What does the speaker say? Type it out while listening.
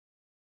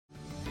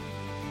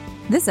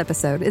This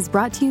episode is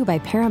brought to you by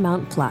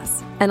Paramount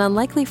Plus. An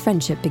unlikely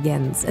friendship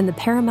begins in the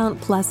Paramount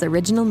Plus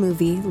original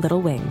movie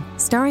Little Wing,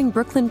 starring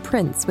Brooklyn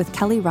Prince with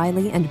Kelly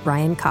Riley and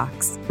Brian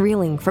Cox.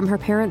 Reeling from her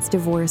parents'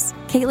 divorce,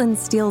 Caitlin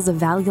steals a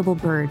valuable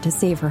bird to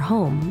save her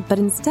home, but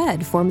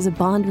instead forms a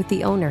bond with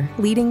the owner,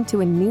 leading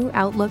to a new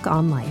outlook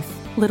on life.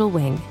 Little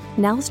Wing,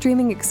 now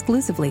streaming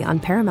exclusively on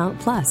Paramount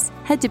Plus.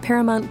 Head to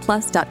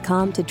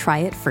ParamountPlus.com to try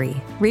it free.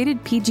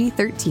 Rated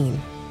PG-13.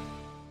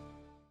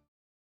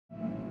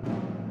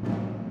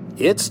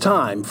 It's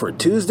time for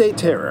Tuesday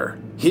Terror,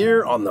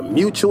 here on the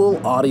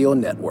Mutual Audio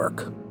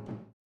Network.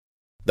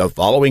 The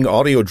following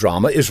audio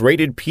drama is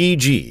rated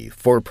PG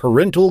for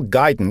parental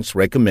guidance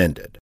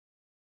recommended.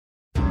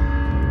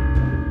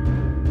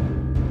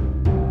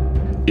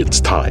 It's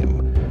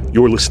time.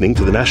 You're listening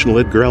to the National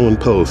Edgar Allan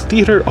Poe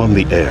Theater on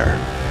the Air.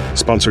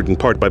 Sponsored in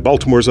part by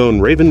Baltimore's own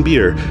Raven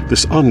Beer,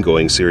 this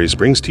ongoing series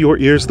brings to your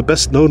ears the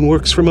best-known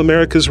works from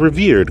America's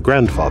revered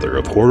grandfather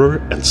of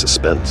horror and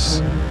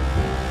suspense.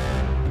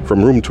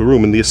 From room to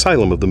room in the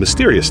asylum of the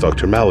mysterious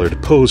Dr. Mallard,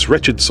 Poe's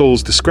wretched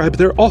souls describe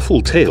their awful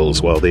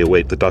tales while they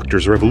await the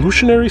doctor's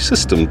revolutionary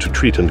system to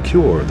treat and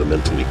cure the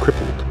mentally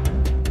crippled.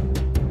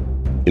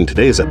 In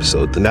today's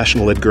episode, the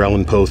National Edgar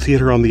Allan Poe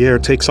Theater on the Air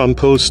takes on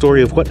Poe's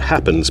story of what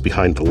happens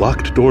behind the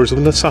locked doors of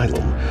an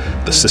asylum,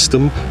 the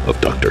system of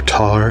Dr.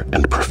 Tar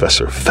and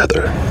Professor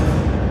Feather.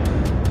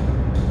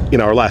 In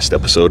our last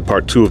episode,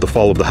 part 2 of The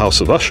Fall of the House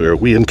of Usher,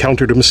 we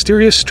encountered a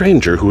mysterious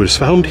stranger who has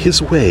found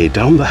his way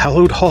down the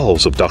hallowed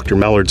halls of Dr.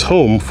 Mallard's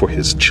home for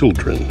his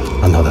children.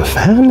 Another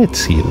fan, it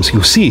seems.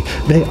 You see,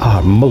 they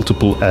are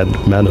multiple and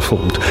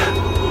manifold.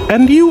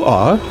 And you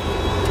are?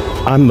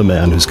 I'm the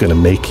man who's going to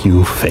make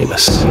you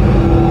famous.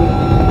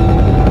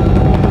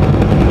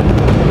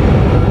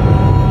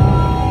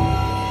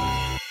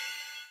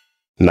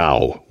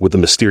 Now, with the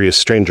mysterious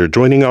stranger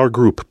joining our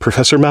group,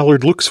 Professor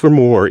Mallard looks for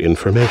more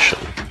information.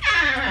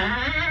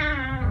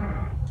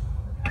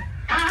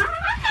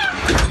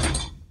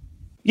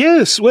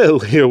 Yes, well,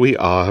 here we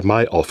are,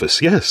 my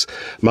office. Yes,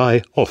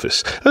 my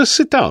office.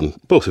 Sit down,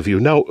 both of you.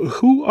 Now,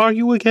 who are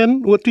you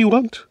again? What do you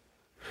want?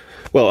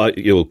 Well,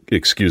 you'll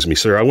excuse me,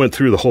 sir. I went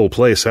through the whole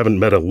place, haven't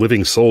met a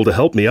living soul to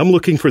help me. I'm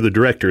looking for the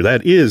director.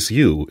 That is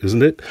you,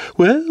 isn't it?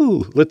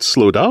 Well, let's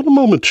slow down a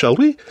moment, shall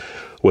we?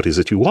 What is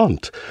it you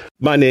want?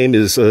 My name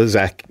is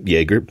Zach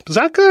Yeager.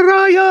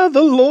 Zachariah,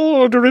 the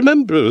Lord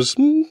remembers.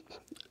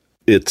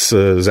 It's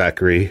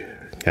Zachary,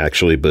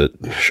 actually, but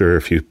sure,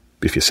 if you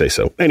say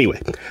so.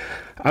 Anyway,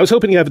 I was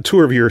hoping to have a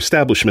tour of your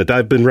establishment.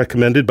 I've been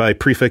recommended by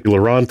Prefect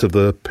Laurent of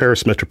the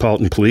Paris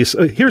Metropolitan Police.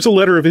 Here's a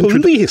letter of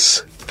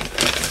introduction.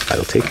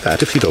 I'll take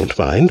that if you don't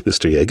mind,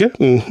 Mr. Yeager.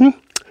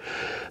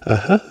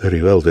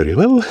 Very well, very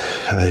well.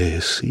 I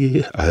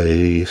see.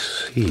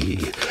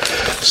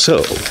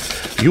 So,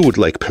 you would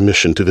like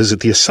permission to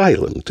visit the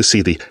asylum, to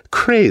see the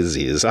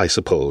crazies, I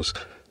suppose.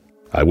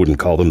 I wouldn't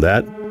call them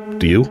that,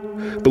 do you?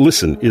 But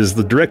listen, is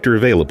the director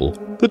available?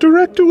 The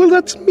director? Well,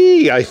 that's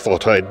me. I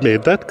thought I'd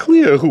made that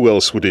clear. Who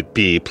else would it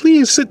be?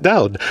 Please sit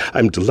down.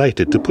 I'm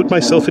delighted to put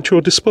myself at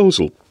your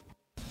disposal.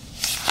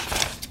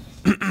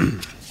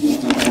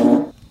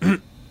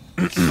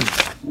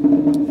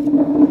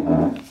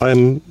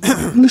 I'm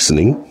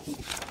listening.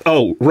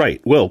 Oh,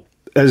 right. Well,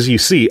 as you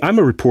see, I'm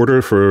a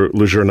reporter for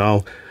Le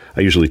Journal. I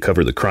usually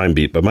cover the crime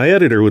beat, but my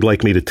editor would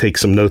like me to take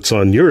some notes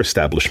on your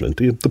establishment,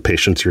 the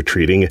patients you're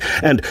treating,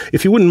 and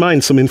if you wouldn't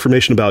mind, some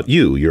information about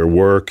you, your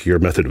work, your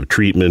method of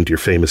treatment, your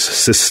famous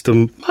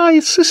system.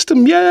 My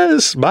system,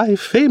 yes, my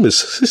famous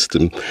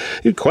system.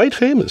 You're quite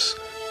famous.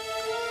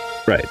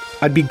 Right.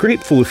 I'd be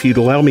grateful if you'd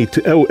allow me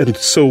to... Oh, and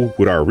so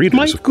would our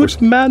readers, of course. My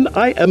good man,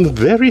 I am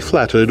very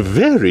flattered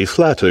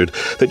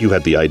that you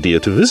had the idea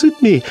to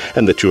visit me,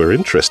 and that you are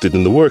interested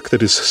in the work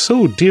that is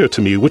so dear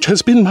to me, which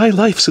has been my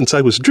life since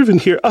I was driven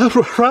here.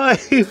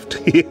 Arrived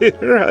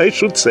here, I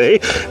should say.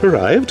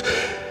 Arrived.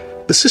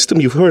 The system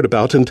you've heard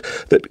about, and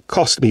that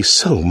cost me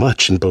so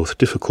much in both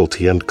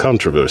difficulty and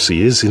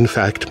controversy, is, in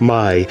fact,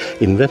 my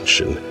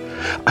invention.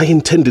 I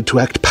intended to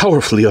act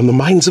powerfully on the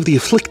minds of the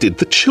afflicted,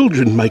 the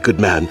children, my good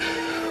man.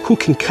 Who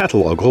can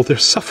catalogue all their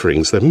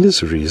sufferings, their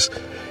miseries?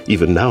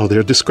 Even now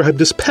they're described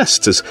as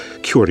pests, as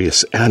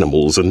curious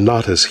animals, and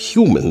not as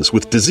humans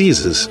with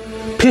diseases.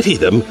 Pity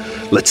them.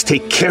 Let's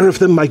take care of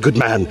them, my good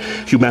man.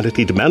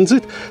 Humanity demands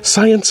it.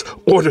 Science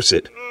orders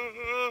it.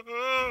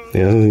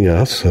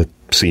 Yes, that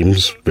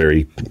seems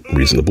very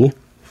reasonable.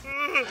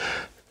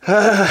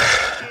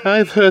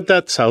 I've heard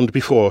that sound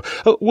before.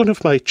 One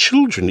of my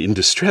children in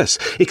distress.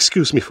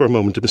 Excuse me for a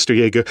moment, Mr.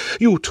 Yeager.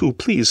 You two,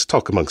 please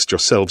talk amongst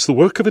yourselves. The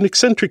work of an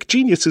eccentric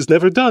genius is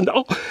never done.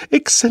 Oh,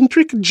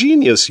 eccentric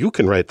genius. You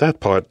can write that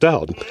part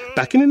down.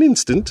 Back in an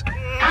instant.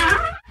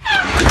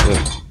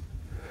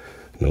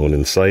 No one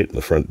in sight,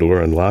 the front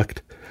door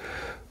unlocked.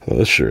 Well,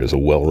 this sure is a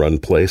well-run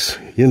place.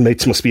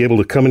 Inmates must be able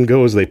to come and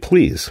go as they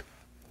please.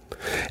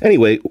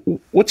 Anyway,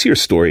 what's your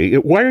story?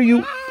 Why are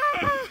you...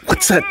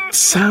 What's that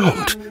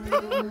sound?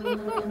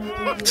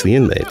 It's the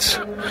inmates.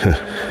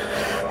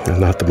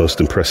 Not the most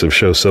impressive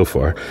show so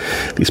far.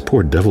 These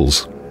poor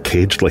devils,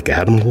 caged like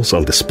animals,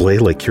 on display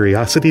like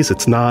curiosities,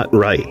 it's not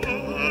right.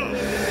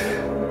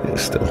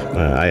 Still,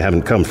 I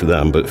haven't come for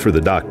them, but for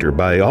the doctor.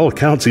 By all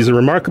accounts, he's a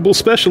remarkable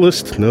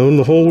specialist, known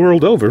the whole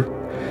world over.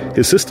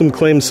 His system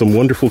claims some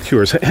wonderful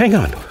cures. Hang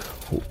on.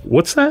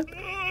 What's that?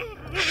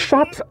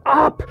 Shut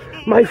up,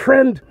 my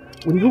friend.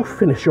 When you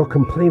finish your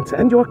complaints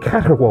and your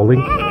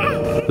caterwauling...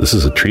 This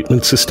is a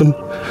treatment system?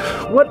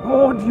 What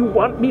more do you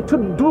want me to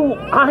do?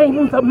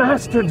 I'm the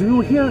master, do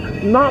you hear?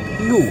 Not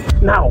you.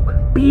 Now,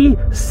 be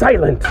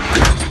silent.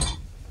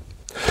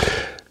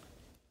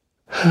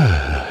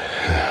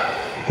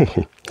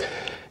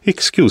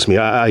 Excuse me,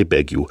 I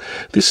beg you.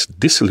 This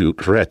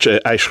dissolute wretch,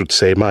 I should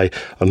say my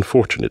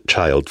unfortunate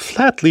child,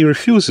 flatly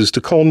refuses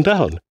to calm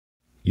down.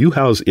 You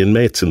house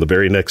inmates in the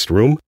very next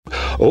room?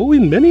 Oh,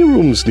 in many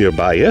rooms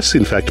nearby, yes,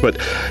 in fact, but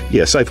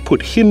yes, I've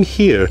put him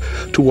here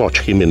to watch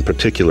him in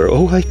particular.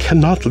 Oh, I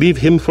cannot leave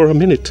him for a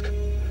minute.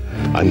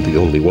 I'm the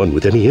only one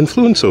with any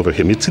influence over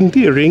him. It's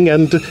endearing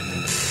and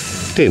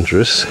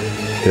dangerous.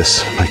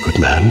 Yes, my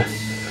good man.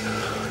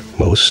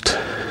 Most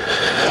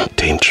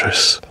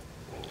dangerous.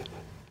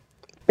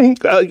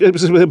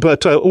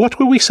 But what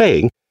were we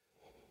saying?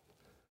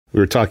 We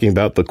were talking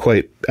about the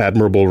quite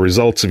admirable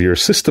results of your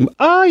system.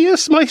 Ah,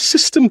 yes, my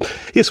system.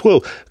 Yes,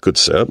 well, good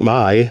sir,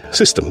 my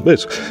system.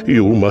 Yes,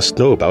 you must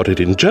know about it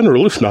in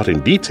general, if not in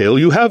detail.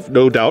 You have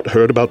no doubt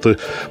heard about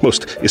the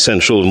most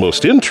essential and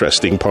most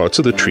interesting parts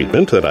of the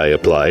treatment that I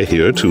apply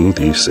here to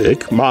the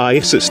sick.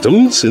 My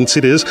system, since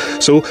it is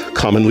so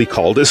commonly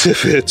called as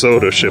if its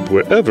ownership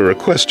were ever a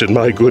question,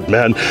 my good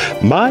man.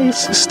 My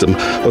system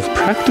of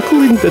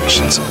practical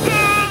inventions...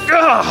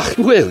 Ah,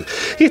 well,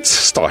 it's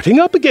starting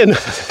up again.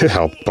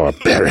 How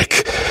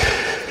barbaric.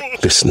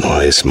 This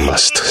noise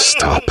must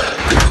stop.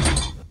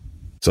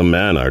 Some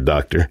man, our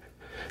doctor.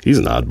 He's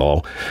an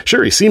oddball.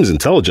 Sure, he seems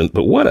intelligent,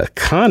 but what a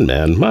con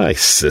man. My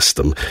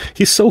system.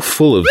 He's so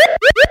full of...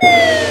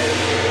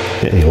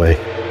 Anyway,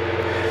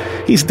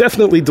 he's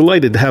definitely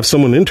delighted to have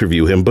someone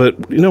interview him, but,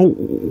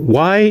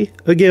 why,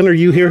 again, are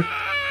you here?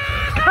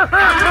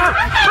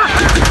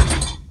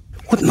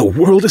 What in the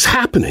world is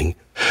happening?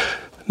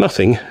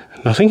 Nothing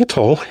at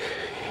all.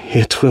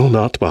 It will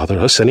not bother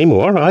us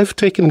anymore. I've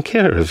taken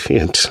care of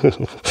it.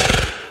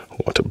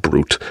 What a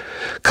brute.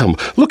 Come,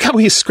 look how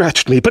he's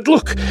scratched me, but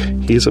look,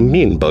 he's a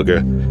mean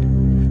bugger.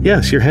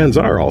 Yes, your hands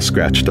are all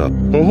scratched up.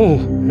 Oh,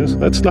 yes,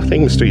 that's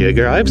nothing, Mr.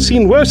 Yeager. I've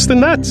seen worse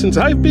than that since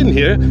I've been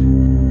here.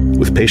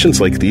 With patients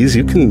like these,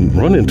 you can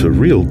run into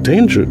real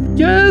danger.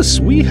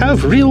 Yes, we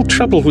have real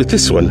trouble with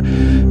this one.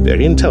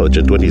 Very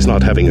intelligent when he's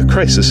not having a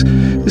crisis.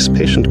 This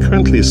patient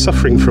currently is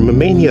suffering from a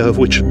mania of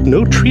which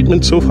no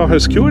treatment so far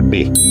has cured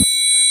me.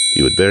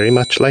 He would very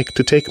much like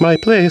to take my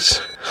place.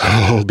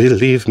 Oh,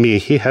 believe me,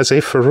 he has a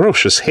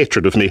ferocious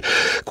hatred of me.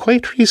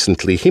 Quite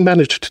recently, he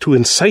managed to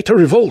incite a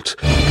revolt.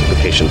 The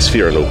patients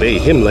fear and obey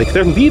him like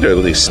their leader.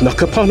 They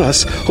snuck upon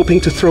us, hoping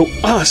to throw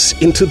us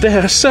into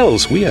their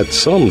cells. We had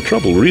some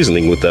trouble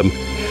reasoning with them.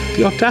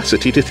 The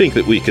audacity to think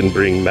that we can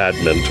bring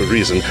madmen to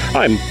reason.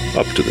 I'm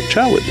up to the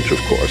challenge, of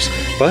course,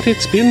 but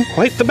it's been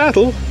quite the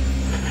battle.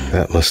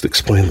 That must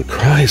explain the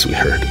cries we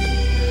heard.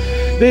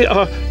 They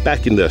are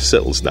back in their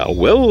cells now,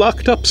 well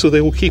locked up so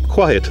they will keep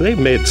quiet. They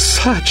made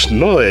such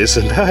noise,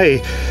 and I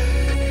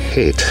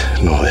hate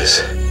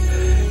noise.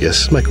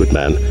 Yes, my good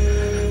man,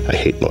 I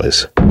hate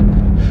noise.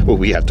 Well,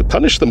 we have to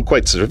punish them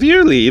quite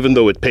severely, even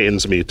though it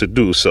pains me to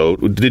do so.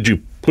 Did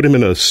you put him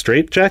in a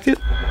straitjacket?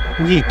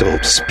 We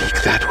don't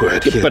speak that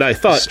word here. But I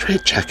thought...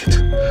 Straitjacket.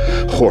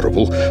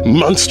 Horrible.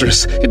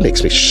 Monstrous. It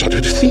makes me shudder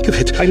to think of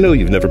it. I know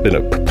you've never been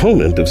a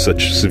proponent of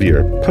such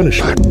severe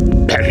punishment.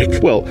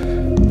 Barbaric. Well,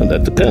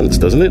 that depends,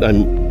 doesn't it?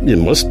 It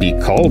must be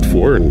called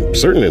for in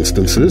certain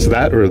instances,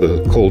 that or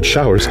the cold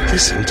showers.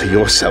 Listen to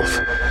yourself.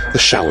 The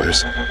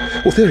showers.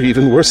 Well, they're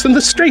even worse than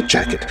the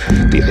straitjacket.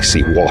 The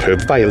icy water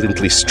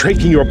violently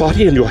striking your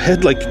body and your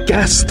head like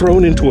gas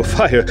thrown into a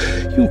fire.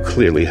 You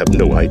clearly have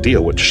no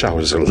idea what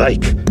showers are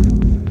like.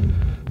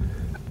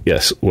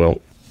 Yes,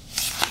 well,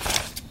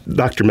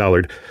 Dr.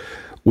 Mallard,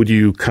 would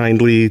you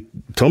kindly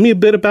tell me a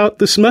bit about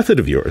this method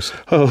of yours?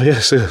 Oh,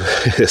 yes,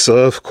 yes,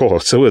 of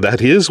course. So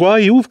that is why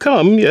you've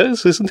come,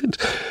 yes, isn't it?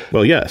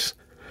 Well, yes.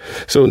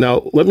 So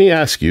now, let me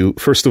ask you,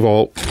 first of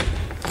all...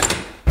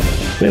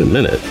 Wait a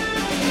minute.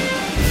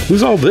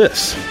 Who's all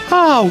this?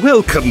 Ah,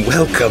 welcome.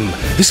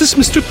 This is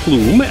Mr.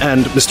 Plume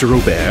and Mr.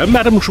 Robert,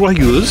 Madame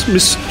Joyeuse,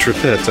 Miss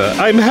Trippetta.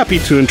 I'm happy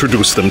to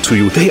introduce them to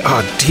you. They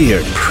are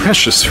dear,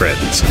 precious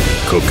friends.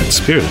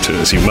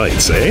 Co-conspirators, you might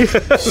say.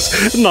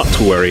 Not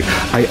to worry,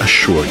 I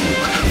assure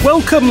you.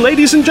 Welcome,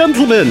 ladies and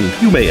gentlemen.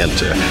 You may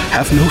enter.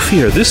 Have no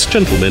fear, this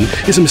gentleman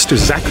is a Mr.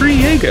 Zachary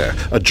Yeager,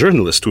 a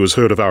journalist who has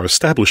heard of our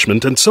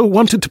establishment and so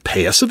wanted to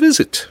pay us a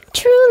visit.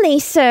 Truly,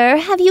 sir,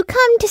 have you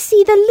come to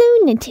see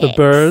the lunatics? The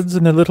birds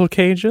in their little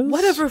cages?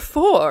 Whatever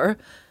for?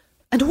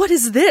 And what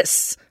is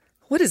this?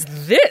 What is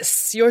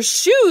this? Your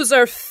shoes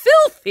are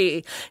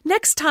filthy.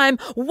 Next time,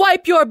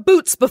 wipe your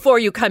boots before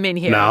you come in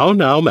here. Now,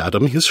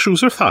 madam, his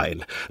shoes are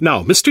fine.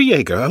 Now, Mr.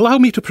 Yeager, allow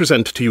me to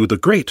present to you the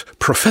great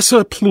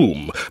Professor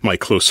Plume, my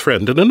close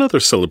friend and another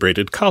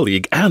celebrated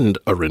colleague and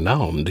a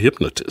renowned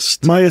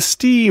hypnotist. My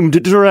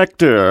esteemed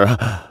director.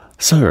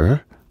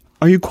 Sir,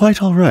 Are you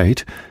quite all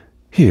right?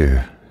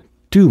 Here,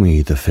 do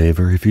me the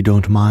favor, if you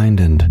don't mind,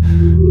 and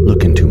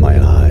look into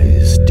my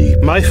eyes deep.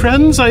 My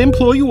friends, I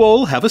implore you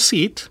all, have a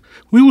seat.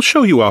 We will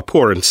show you our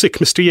poor and sick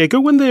Mr.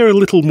 Yeager when they are a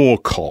little more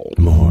calm.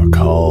 More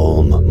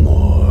calm,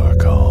 more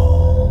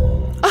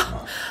calm.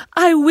 Oh,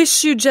 I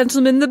wish you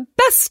gentlemen the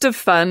best of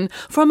fun.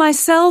 For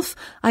myself,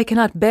 I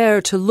cannot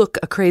bear to look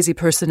a crazy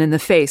person in the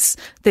face.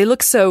 They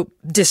look so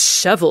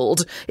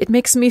disheveled. It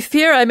makes me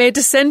fear I may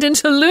descend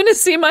into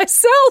lunacy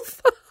myself.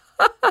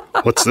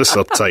 What's this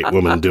uptight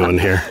woman doing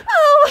here?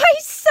 Oh, I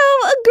so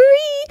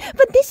agree.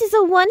 But this is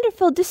a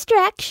wonderful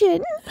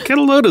distraction. Get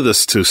a load of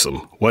this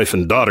twosome. Wife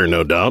and daughter,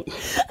 no doubt.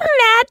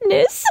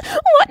 Madness.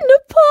 What an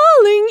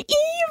appalling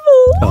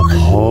evil.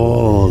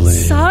 Appalling.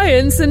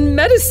 Science and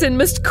medicine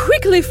must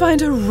quickly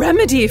find a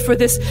remedy for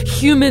this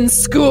human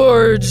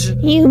scourge.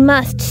 You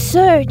must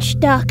search,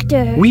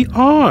 Doctor. We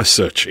are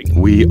searching.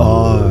 We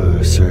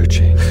are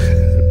searching.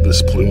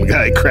 This Plume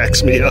guy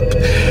cracks me up.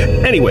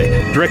 Anyway,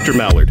 Director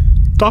Mallard.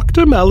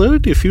 Dr.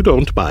 Mallard, if you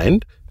don't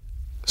mind.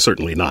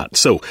 Certainly not.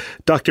 So,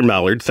 Dr.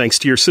 Mallard, thanks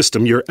to your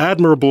system, your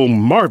admirable,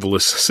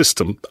 marvelous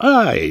system,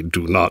 I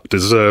do not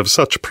deserve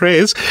such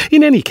praise.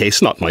 In any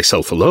case, not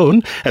myself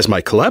alone. As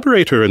my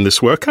collaborator in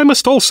this work, I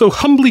must also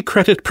humbly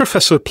credit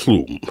Professor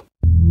Plume.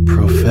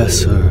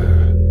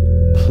 Professor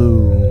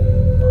Plume.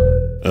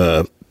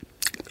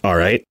 All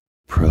right.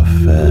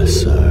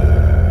 Professor.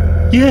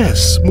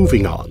 Yes,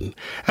 moving on.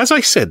 As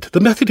I said, the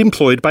method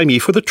employed by me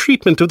for the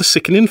treatment of the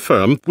sick and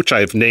infirm, which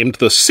I have named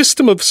the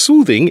System of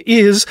Soothing,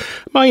 is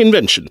my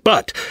invention.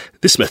 But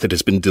this method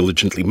has been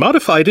diligently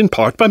modified in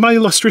part by my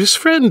illustrious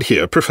friend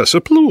here, Professor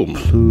Plume.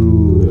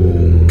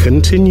 Plume.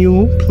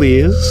 Continue,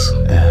 please.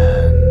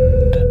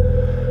 And...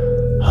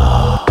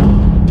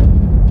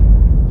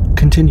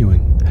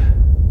 continuing.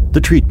 The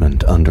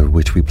treatment under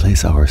which we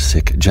place our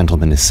sick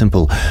gentlemen is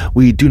simple.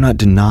 We do not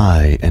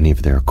deny any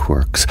of their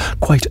quirks.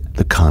 Quite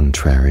the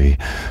contrary.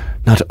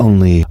 Not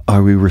only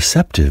are we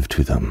receptive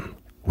to them,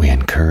 we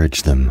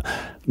encourage them.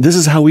 This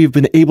is how we've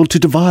been able to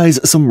devise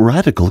some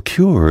radical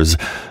cures.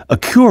 A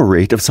cure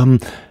rate of some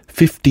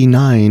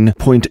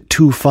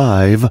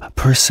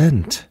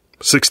 59.25%.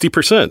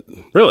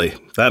 60%? Really?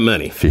 That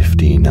many?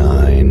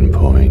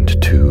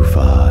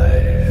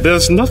 59.25.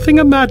 There's nothing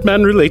a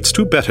madman relates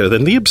to better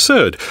than the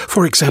absurd.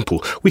 For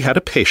example, we had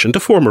a patient,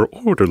 a former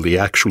orderly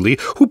actually,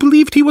 who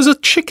believed he was a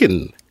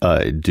chicken.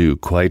 I do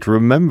quite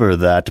remember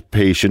that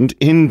patient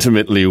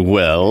intimately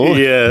well.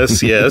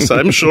 Yes,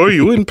 I'm sure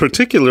you in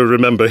particular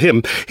remember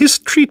him. His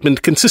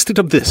treatment consisted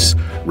of this: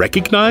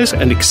 recognize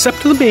and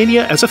accept the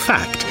mania as a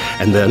fact,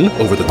 and then,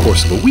 over the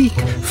course of a week,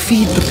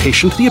 feed the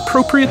patient the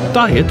appropriate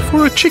diet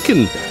for a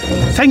chicken.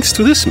 Thanks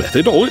to this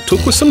method, all it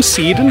took was some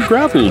seed and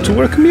gravel to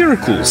work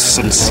miracles.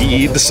 Some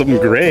seed, some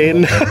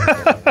grain.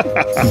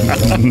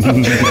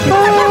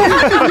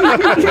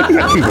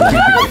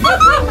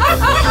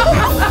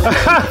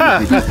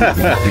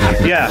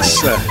 Yes,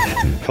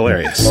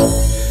 hilarious.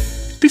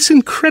 This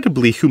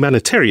incredibly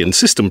humanitarian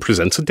system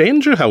presents a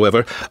danger,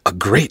 however, a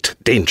great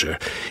danger.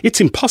 It's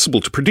impossible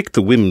to predict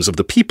the whims of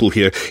the people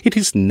here. It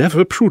is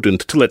never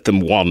prudent to let them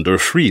wander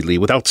freely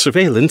without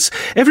surveillance.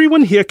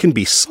 Everyone here can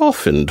be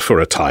softened for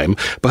a time,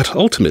 but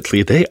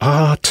ultimately they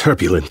are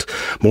turbulent.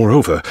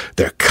 Moreover,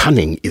 their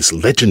cunning is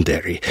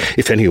legendary.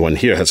 If anyone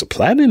here has a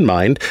plan in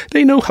mind,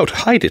 they know how to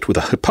hide it with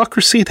a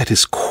hypocrisy that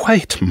is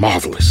quite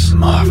marvelous.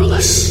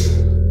 Marvelous.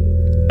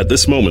 At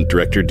this moment,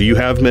 Director, do you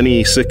have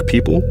many sick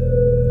people?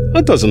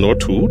 A dozen or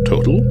two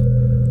total.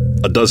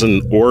 A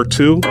dozen or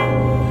two?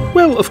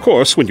 Well, of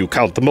course, when you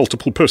count the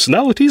multiple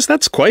personalities,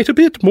 that's quite a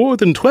bit more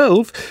than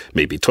 12.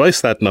 Maybe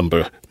twice that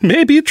number.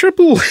 Maybe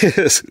triple.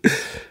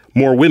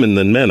 More women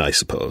than men, I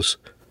suppose.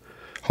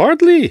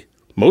 Hardly.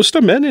 Most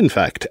are men, in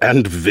fact,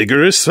 and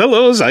vigorous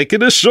fellows, I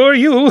can assure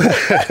you. Oh,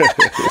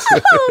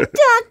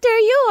 Doctor,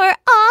 you're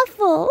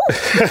awful.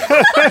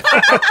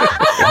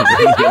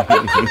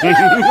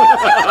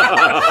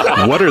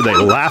 What are they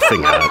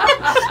laughing at?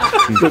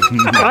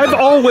 I've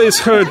always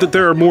heard that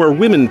there are more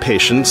women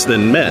patients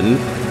than men.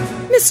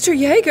 Mr.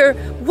 Yeager,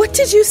 what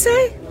did you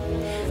say?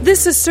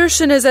 This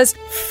assertion is as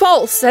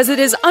false as it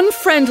is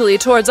unfriendly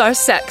towards our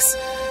sex.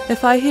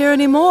 If I hear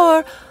any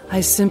more, I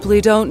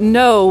simply don't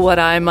know what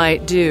I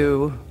might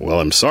do.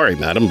 Well, I'm sorry,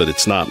 madam, but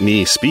it's not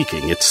me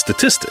speaking. It's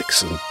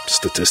statistics, and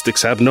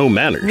statistics have no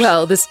manners.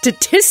 Well, the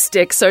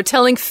statistics are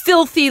telling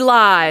filthy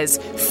lies.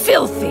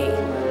 Filthy.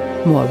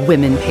 More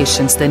women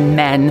patients than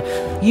men.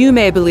 You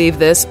may believe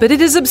this, but it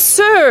is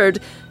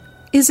absurd.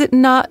 Is it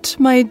not,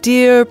 my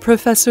dear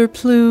Professor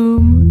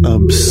Plume?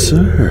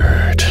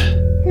 Absurd.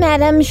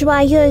 Madame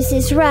Joyeuse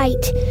is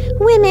right.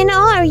 Women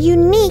are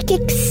unique,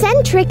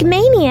 eccentric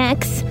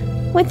maniacs,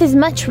 with as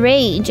much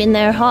rage in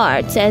their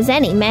hearts as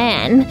any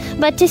man.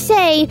 But to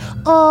say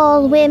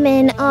all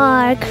women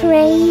are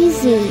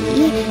crazy,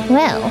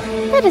 well,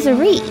 that is a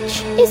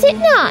reach, is it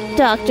not,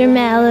 Dr.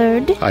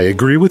 Mallard? I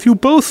agree with you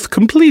both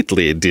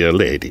completely, dear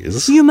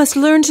ladies. You must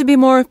learn to be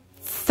more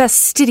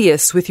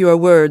fastidious with your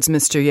words,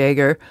 Mr.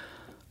 Yeager.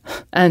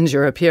 And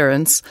your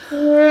appearance.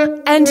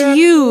 And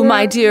you,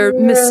 my dear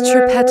Miss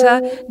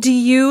Trippetta, do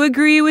you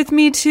agree with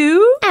me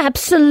too?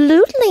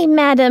 Absolutely,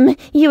 madam.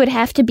 You would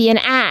have to be an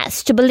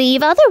ass to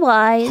believe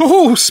otherwise.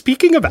 Oh,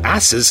 speaking of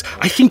asses,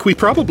 I think we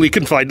probably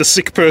can find a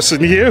sick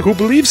person here who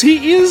believes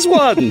he is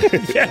one.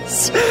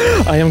 Yes,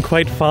 I am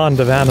quite fond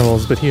of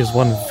animals, but he is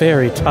one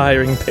very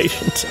tiring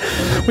patient.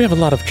 We have a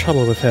lot of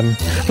trouble with him.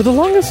 For the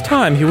longest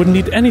time, he wouldn't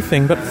eat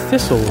anything but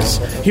thistles.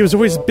 He was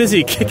always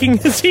busy kicking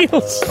his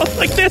heels.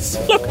 Like this.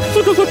 Look.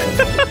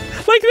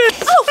 Like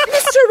this. Oh,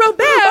 Mr.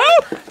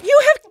 Robert,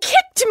 you have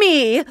kicked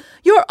me.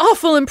 Your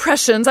awful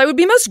impressions. I would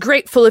be most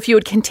grateful if you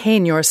would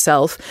contain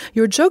yourself.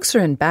 Your jokes are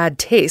in bad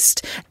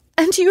taste,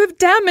 and you have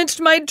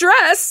damaged my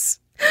dress.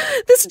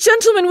 This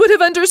gentleman would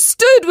have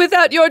understood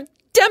without your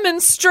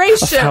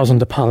demonstration.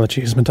 1,000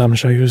 apologies, Madame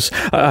Joyeuse.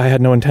 I had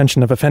no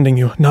intention of offending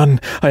you. None.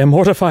 I am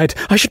mortified.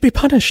 I should be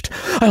punished.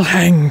 I'll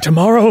hang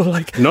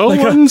tomorrow No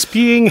one's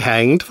being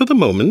hanged for the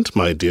moment,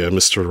 my dear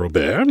Mr.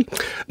 Robert.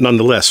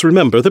 Nonetheless,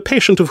 remember, the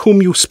patient of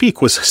whom you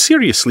speak was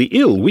seriously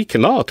ill. We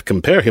cannot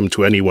compare him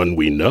to anyone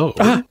we know.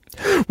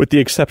 With the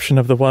exception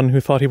of the one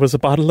who thought he was a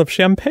bottle of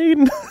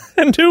champagne,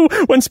 and who,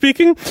 when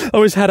speaking,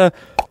 always had a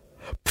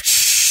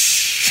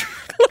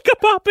like a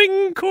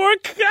popping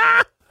cork.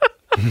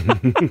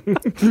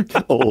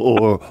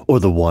 or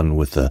the one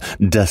with the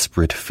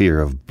desperate fear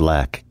of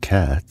black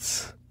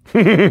cats.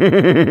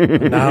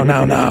 Now.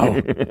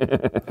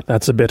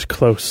 That's a bit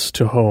close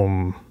to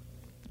home.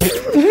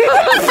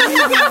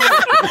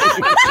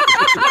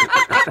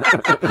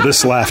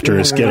 This laughter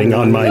is getting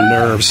on my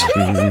nerves.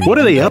 What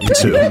are they up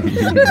to? And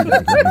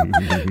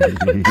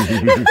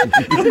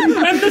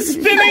the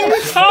spinning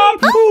top!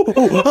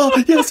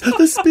 Yes,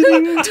 the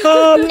spinning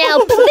top! Now,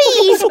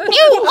 please,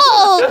 you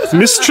all!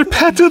 Miss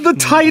Trippetta, the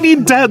tiny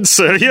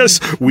dancer. Yes,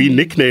 we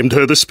nicknamed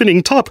her the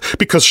spinning top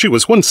because she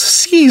was once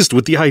seized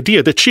with the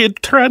idea that she had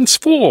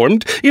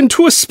transformed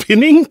into a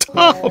spinning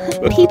top.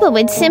 People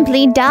would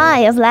simply die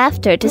of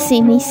laughter to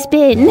see me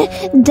spin.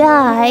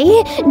 Die.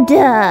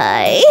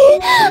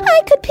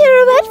 I could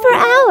pirouette for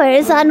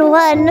hours on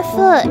one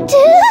foot.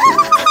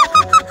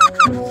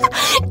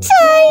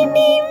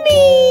 Tiny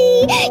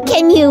me!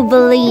 Can you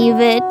believe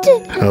it?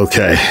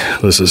 Okay,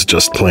 this is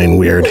just plain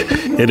weird.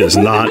 It is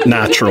not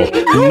natural.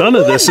 None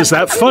of this is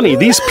that funny.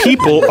 These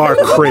people are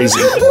crazy.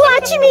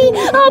 Watch me!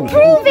 I'll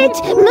prove it!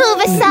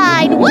 Move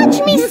aside! Watch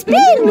me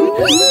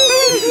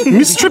spin!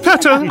 Miss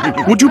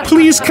Trippetta, would you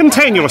please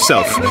contain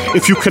yourself?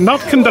 If you cannot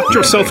conduct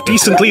yourself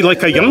decently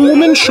like a young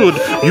woman should,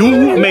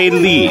 you may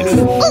leave.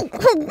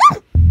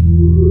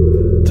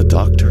 The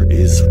doctor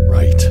is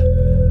right.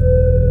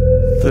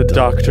 The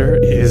doctor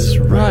is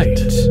right.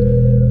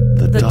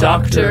 The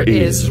doctor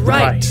is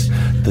right.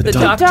 The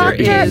doctor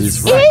is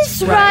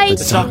right.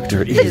 The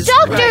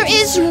doctor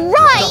is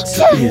right.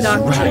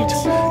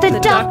 The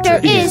doctor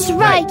is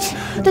right.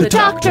 The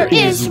doctor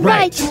is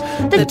right.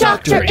 The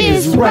doctor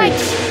is right.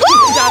 Ooh!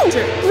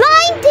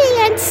 Line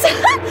dance.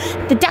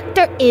 The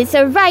doctor is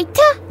a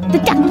writer. The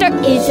doctor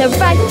is a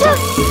writer.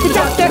 The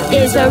doctor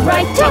is a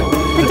writer.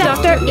 The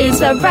doctor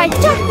is a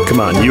writer. Come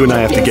on, you and I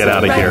have to get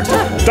out of here.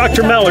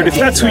 Dr. Mallard, if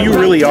that's who you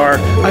really are,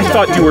 I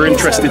thought you were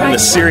interested in a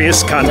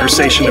serious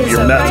conversation of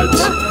your methods.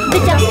 The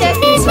doctor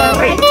is a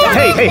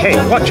writer. Hey,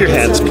 watch your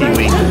hands,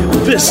 Pee-wee.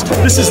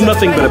 This is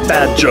nothing but a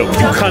bad joke.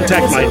 You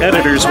contact my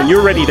editors when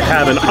you're ready to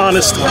have an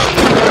honest...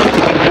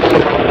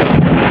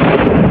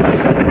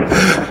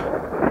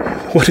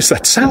 What is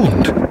that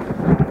sound?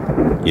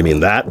 You mean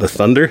that, the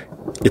thunder?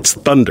 It's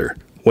thunder.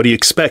 What do you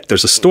expect?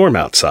 There's a storm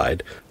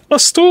outside. A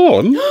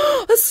storm?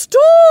 A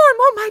storm!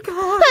 Oh my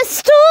God! A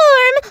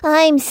storm!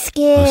 I'm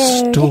scared.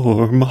 A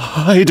storm!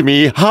 Hide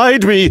me!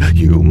 Hide me!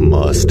 You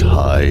must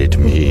hide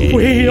me.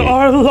 We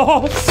are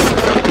lost!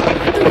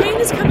 The rain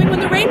is coming. When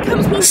the rain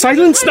comes, we'll...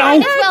 Silence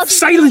now!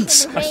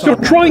 Silence! You're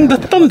drawing the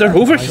thunder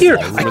over here.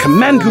 I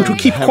command you to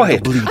keep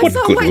quiet. What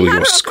good will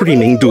your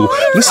screaming do?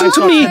 Listen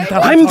to me.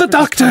 I'm the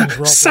doctor.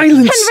 Silence!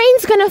 And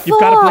rain's gonna fall. You've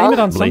got to blame it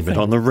on Blame something. it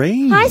on the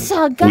rain. I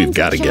saw guns. We've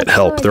got to get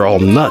help. They're all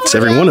nuts,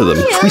 every one of them.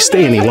 If we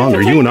stay any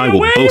longer, you and I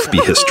will both be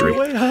history.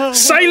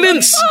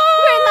 Silence!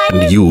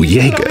 And you,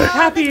 Jaeger,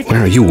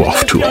 where are you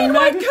off to?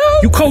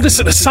 You call this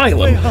an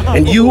asylum,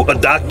 and you, a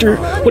doctor?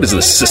 What is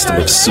this system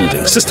of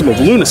soothing? System of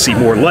lunacy,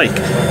 more like.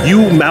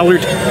 You,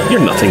 Mallard, you're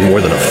nothing more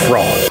than a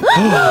fraud.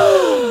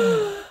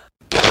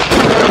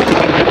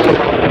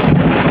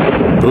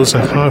 Those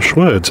are harsh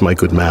words, my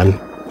good man,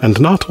 and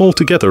not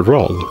altogether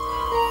wrong.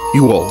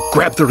 You all,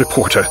 grab the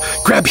reporter.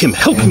 Grab him,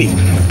 help me.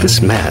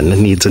 This man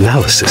needs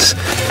analysis.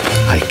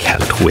 I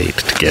can't wait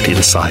to get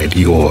inside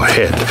your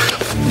head.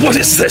 What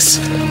is this?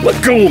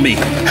 Let go of me.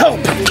 Help!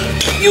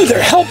 You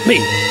there, help me!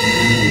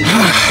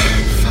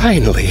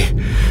 Finally,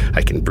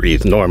 I can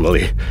breathe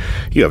normally.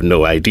 You have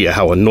no idea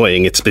how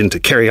annoying it's been to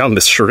carry on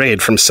this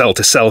charade from cell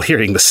to cell,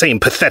 hearing the same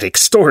pathetic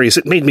stories.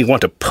 It made me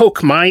want to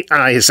poke my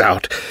eyes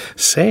out.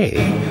 Say,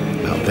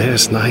 now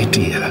there's an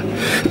idea.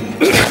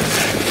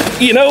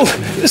 You know,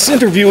 this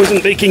interview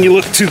isn't making you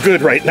look too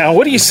good right now.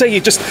 What do you say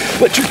you just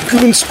let your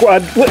goon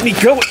squad let me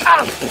go?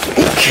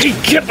 Okay,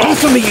 get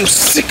off of me, you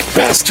sick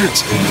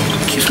bastards.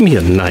 Give me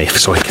a knife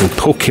so I can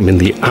poke him in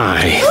the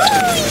eye.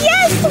 Ooh,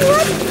 yes,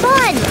 what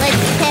fun.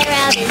 Let's tear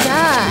out his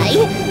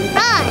eye.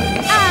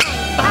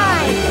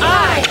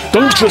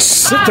 Don't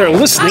just sit there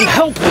listening.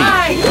 Help me.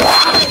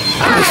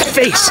 My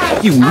face,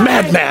 you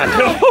madman.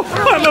 Oh,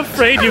 I'm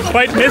afraid you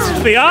quite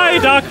missed the eye,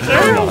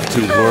 Doctor. Not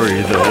to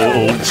worry,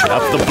 though, old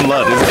chap. The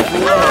blood is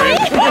flowing.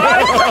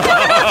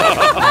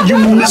 You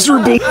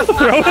miserable.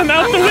 Throw him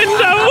out the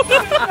window.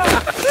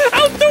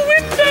 Out the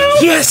window.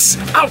 Yes,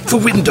 out the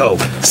window.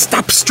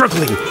 Stop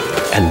struggling.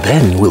 And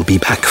then we'll be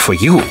back for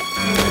you.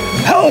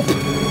 Help!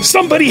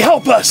 Somebody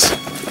help us.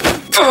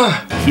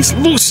 He's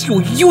loose,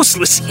 you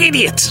useless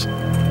idiot.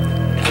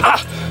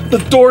 The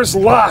door's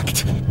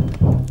locked.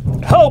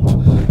 Help!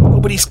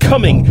 Nobody's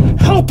coming.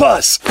 Help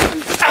us!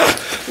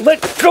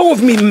 Let go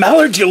of me,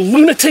 Mallard, you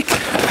lunatic!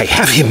 I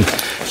have him.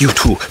 You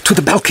two, to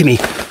the balcony.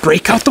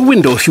 Break out the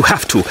window if you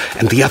have to.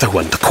 And the other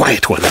one, the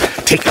quiet one.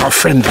 Take our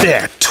friend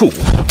there, too.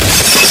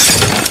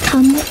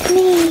 Come with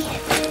me.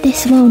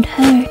 This won't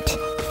hurt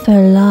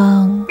for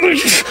long.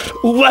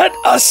 Let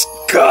us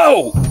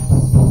go!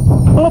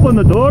 Open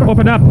the door.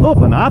 Open up.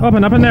 Open up.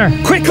 Open up in there.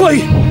 Quickly!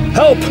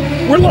 Help!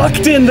 We're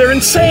locked in. They're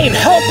insane.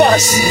 Help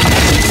us!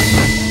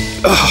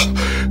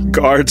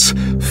 Guards,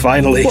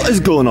 finally. What is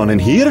going on in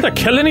here? They're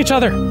killing each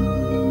other.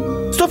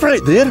 Stop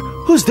right there.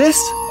 Who's this?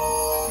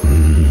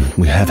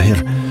 We have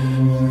here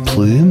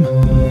Plume,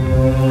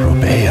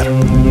 Robert,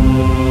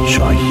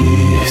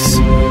 Joyeuse.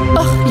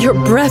 Oh, your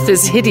breath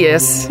is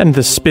hideous. And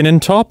the spinning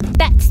top?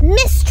 That's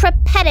Miss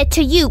Trepetta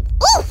to you.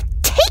 Ooh,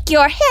 take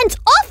your hands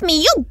off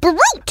me, you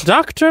brute!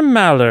 Dr.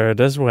 Mallard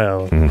as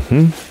well.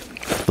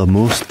 The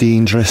most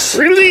dangerous.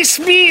 Release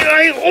me,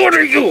 I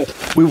order you!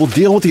 We will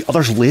deal with the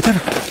others later.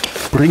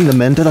 Bring the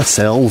men to the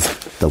cells,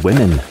 the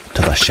women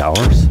to the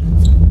showers.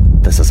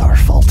 This is our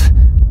fault.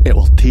 It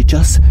will teach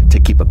us to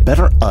keep a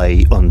better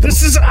eye on them.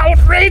 This is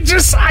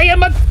outrageous! I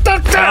am a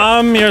doctor!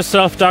 Calm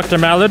yourself, Dr.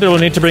 Mallard. We'll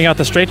need to bring out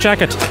the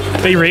straitjacket.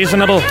 Be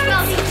reasonable.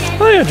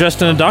 Oh, you're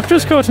dressed in a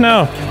doctor's coat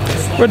now.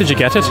 Where did you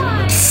get it?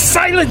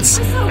 Silence!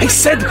 I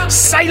said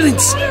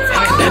silence!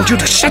 I command you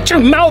to shut your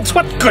mouths!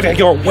 What good are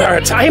your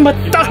words? I am a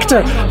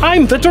doctor!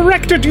 I'm the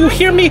director! Do you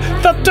hear me?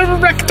 The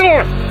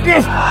director!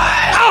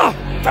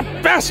 The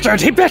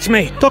bastard! He bit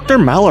me! Dr.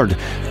 Mallard,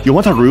 you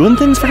want to ruin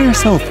things for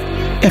yourself?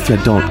 If you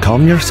don't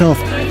calm yourself,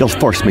 you'll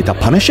force me to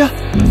punish you.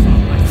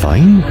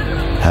 Fine,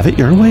 have it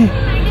your way.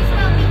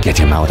 Get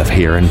him out of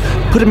here and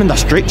put him in the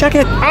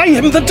straitjacket. I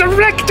am the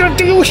director!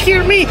 Do you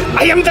hear me?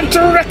 I am the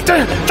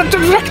director! The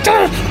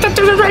director! The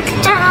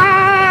director!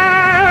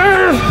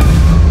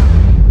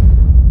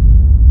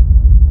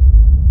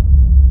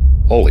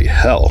 Holy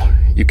hell,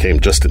 you came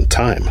just in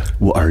time.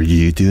 What are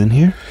you doing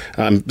here?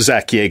 I'm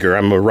Zach Yeager.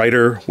 I'm a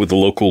writer with the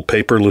local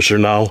paper, Le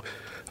Journal.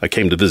 I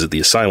came to visit the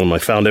asylum. I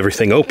found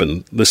everything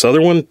open. This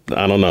other one,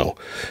 I don't know.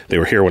 They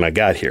were here when I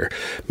got here.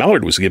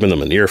 Mallard was giving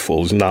them an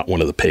earful. He's not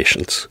one of the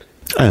patients.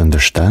 I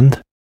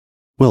understand.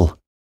 Well,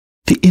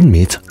 the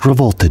inmates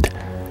revolted.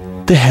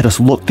 They had us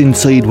locked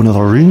inside one of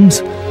the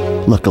rooms.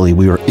 Luckily,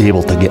 we were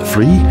able to get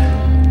free.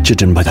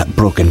 Judging by that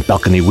broken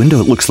balcony window,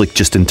 it looks like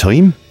just in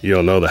time. You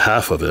don't know the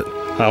half of it.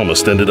 I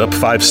almost ended up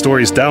 5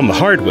 stories down the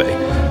hard way.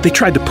 They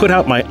tried to put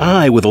out my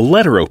eye with a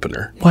letter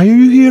opener. Why are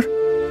you here?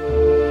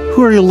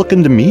 Who are you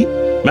looking to meet?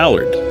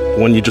 Mallard, the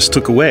one you just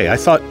took away. I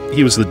thought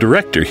he was the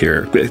director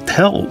here.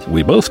 Hell,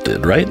 we both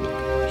did, right?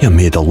 You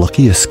made a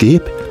lucky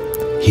escape.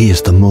 He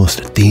is the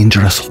most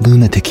dangerous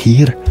lunatic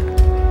here.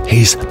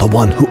 He's the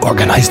one who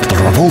organized the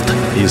revolt.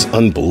 He's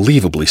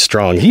unbelievably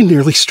strong. He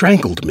nearly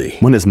strangled me.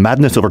 When his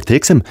madness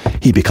overtakes him,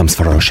 he becomes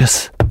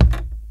ferocious.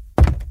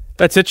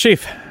 That's it,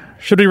 Chief.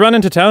 Should we run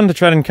into town to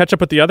try and catch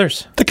up with the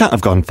others? They can't have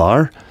gone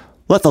far.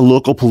 Let the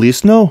local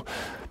police know.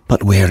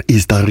 But where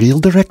is the real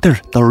director?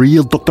 The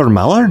real Dr.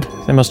 Mallard?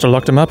 They must have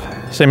locked him up,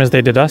 same as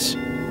they did us.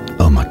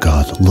 Oh my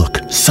God, look.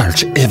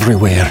 Search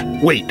everywhere.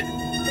 Wait.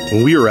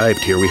 When we arrived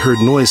here, we heard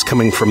noise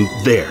coming from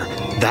there.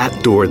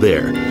 That door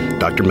there.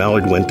 Dr.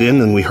 Mallard went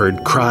in and we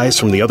heard cries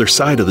from the other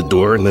side of the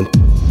door and then...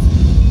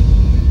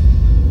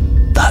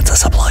 That's a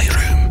supply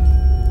room.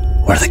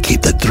 Where they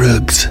keep the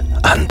drugs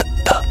and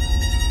the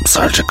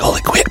surgical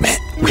equipment.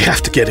 We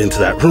have to get into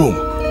that room.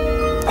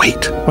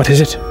 Wait. What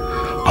is it?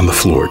 On the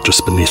floor,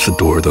 just beneath the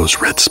door, those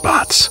red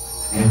spots.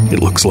 It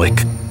looks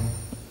like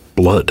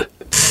blood.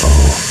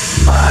 Oh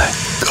my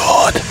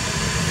God.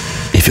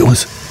 If it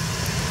was...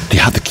 Do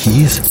you have the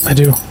keys? I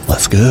do.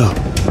 Let's go.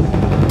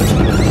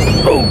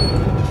 Oh,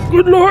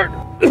 good Lord.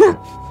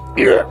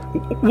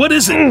 What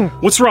is it?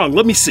 What's wrong?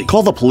 Let me see.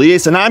 Call the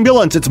police, an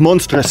ambulance. It's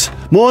monstrous.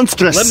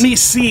 Monstrous. Let me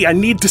see. I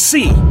need to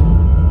see.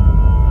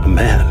 A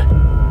man.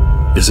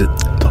 Is it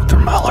Dr.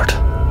 Mallard?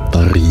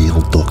 The real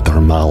Dr.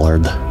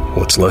 Mallard.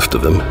 What's left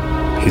of him?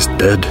 He's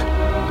dead.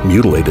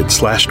 Mutilated,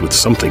 slashed with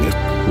something.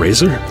 A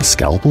razor? A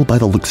scalpel by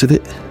the looks of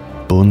it.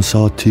 Bone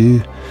saw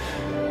too.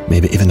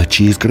 Maybe even a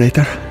cheese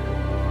grater.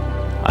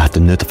 I have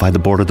to notify the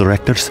board of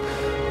directors.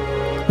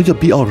 Will you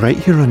be alright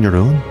here on your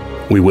own?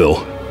 We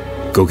will.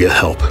 Go get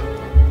help.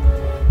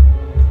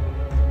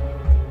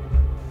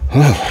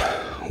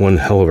 Oh, one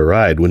hell of a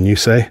ride, wouldn't you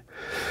say?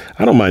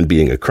 I don't mind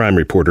being a crime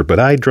reporter, but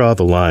I draw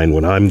the line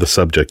when I'm the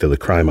subject of the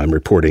crime I'm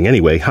reporting.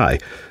 Anyway, hi,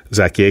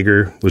 Zach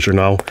Yeager, Le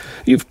Journal.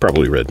 You've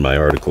probably read my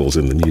articles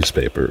in the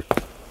newspaper.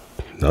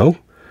 No?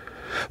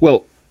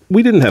 Well,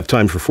 we didn't have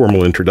time for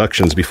formal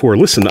introductions before.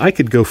 Listen, I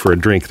could go for a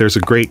drink. There's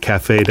a great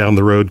cafe down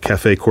the road,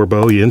 Café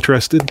Corbeau. You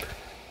interested?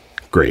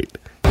 Great.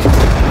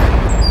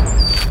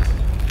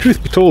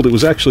 Truth be told, it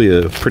was actually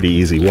a pretty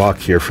easy walk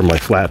here from my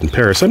flat in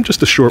Paris. I'm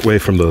just a short way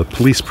from the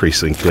police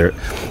precinct there.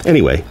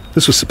 Anyway,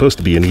 this was supposed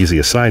to be an easy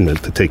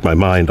assignment to take my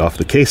mind off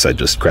the case I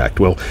just cracked.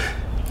 Well,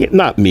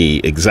 not me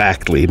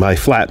exactly, my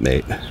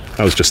flatmate.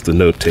 I was just the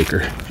note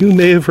taker. You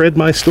may have read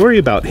my story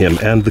about him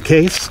and the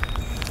case.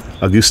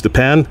 Auguste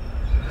Dupin?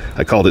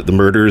 I called it The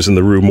Murders in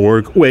the Rue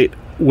Morgue. Wait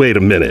a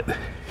minute.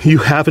 You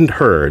haven't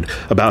heard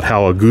about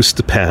how Auguste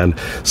Dupin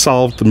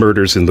solved the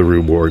murders in the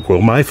Rue Morgue.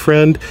 Well, my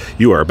friend,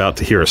 you are about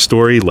to hear a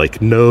story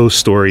like no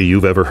story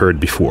you've ever heard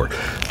before.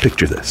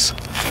 Picture this.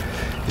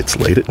 It's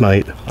late at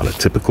night on a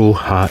typical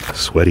hot,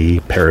 sweaty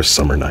Paris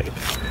summer night.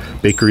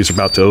 Bakeries are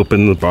about to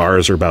open, the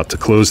bars are about to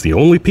close. The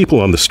only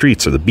people on the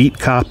streets are the beat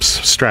cops,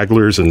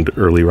 stragglers, and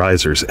early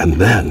risers. And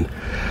then,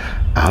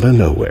 out of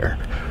nowhere,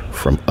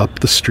 from up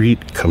the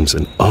street comes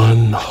an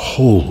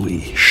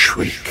unholy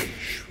shriek.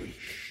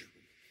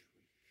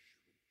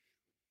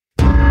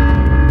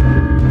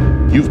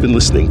 You've been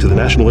listening to the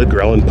National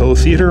Edgar Allan Poe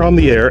Theatre on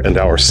the Air and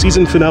our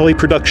season finale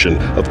production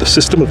of The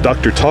System of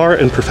Dr. Tar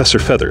and Professor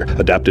Feather,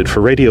 adapted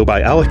for radio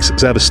by Alex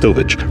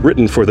Zavostovich,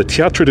 written for the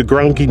Théâtre de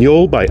Grand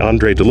Guignol by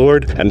André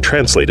Delorde, and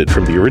translated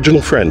from the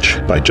original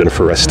French by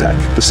Jennifer Restak.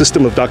 The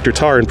System of Dr.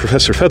 Tar and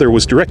Professor Feather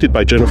was directed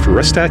by Jennifer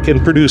Restak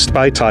and produced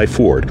by Ty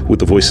Ford, with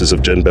the voices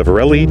of Jen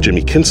Beverelli,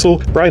 Jimmy Kinsel,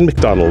 Brian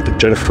McDonald,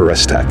 Jennifer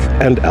Restak,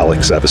 and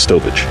Alex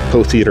Zavostovich.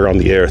 Poe Theatre on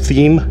the Air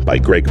theme by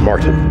Greg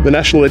Martin. The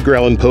National Edgar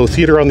Allan Poe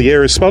Theatre on the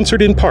Air is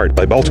sponsored in part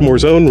by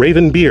Baltimore's own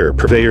Raven Beer,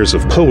 purveyors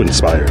of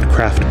Poe-inspired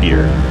craft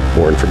beer.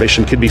 More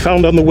information can be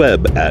found on the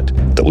web at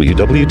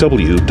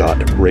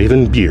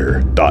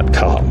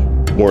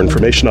www.ravenbeer.com. More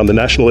information on the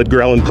National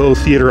Edgar Allan Poe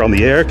Theatre on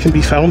the Air can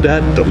be found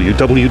at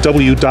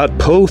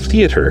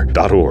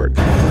www.poetheatre.org.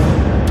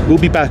 We'll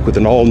be back with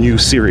an all-new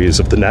series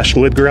of the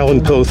National Edgar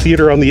Allan Poe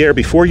Theatre on the Air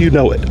before you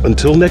know it.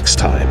 Until next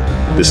time,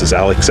 this is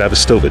Alex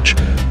Zavostovich,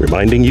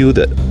 reminding you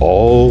that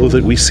all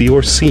that we see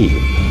or seem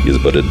is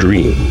but a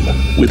dream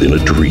within a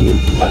dream.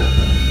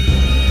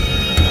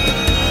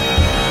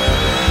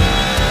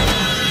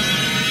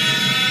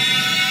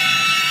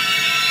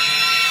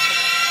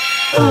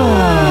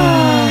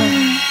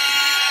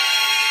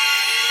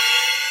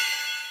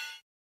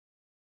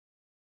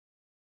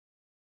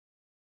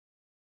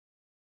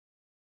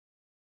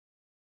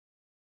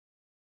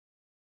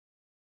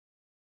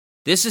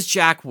 This is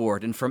Jack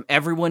Ward, and from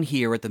everyone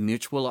here at the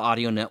Mutual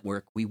Audio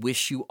Network, we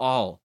wish you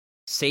all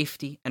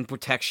safety and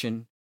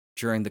protection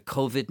during the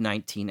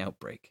COVID-19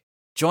 outbreak.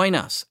 Join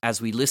us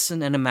as we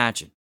listen and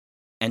imagine,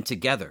 and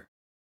together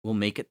we'll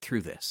make it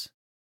through this.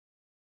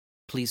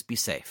 Please be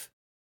safe.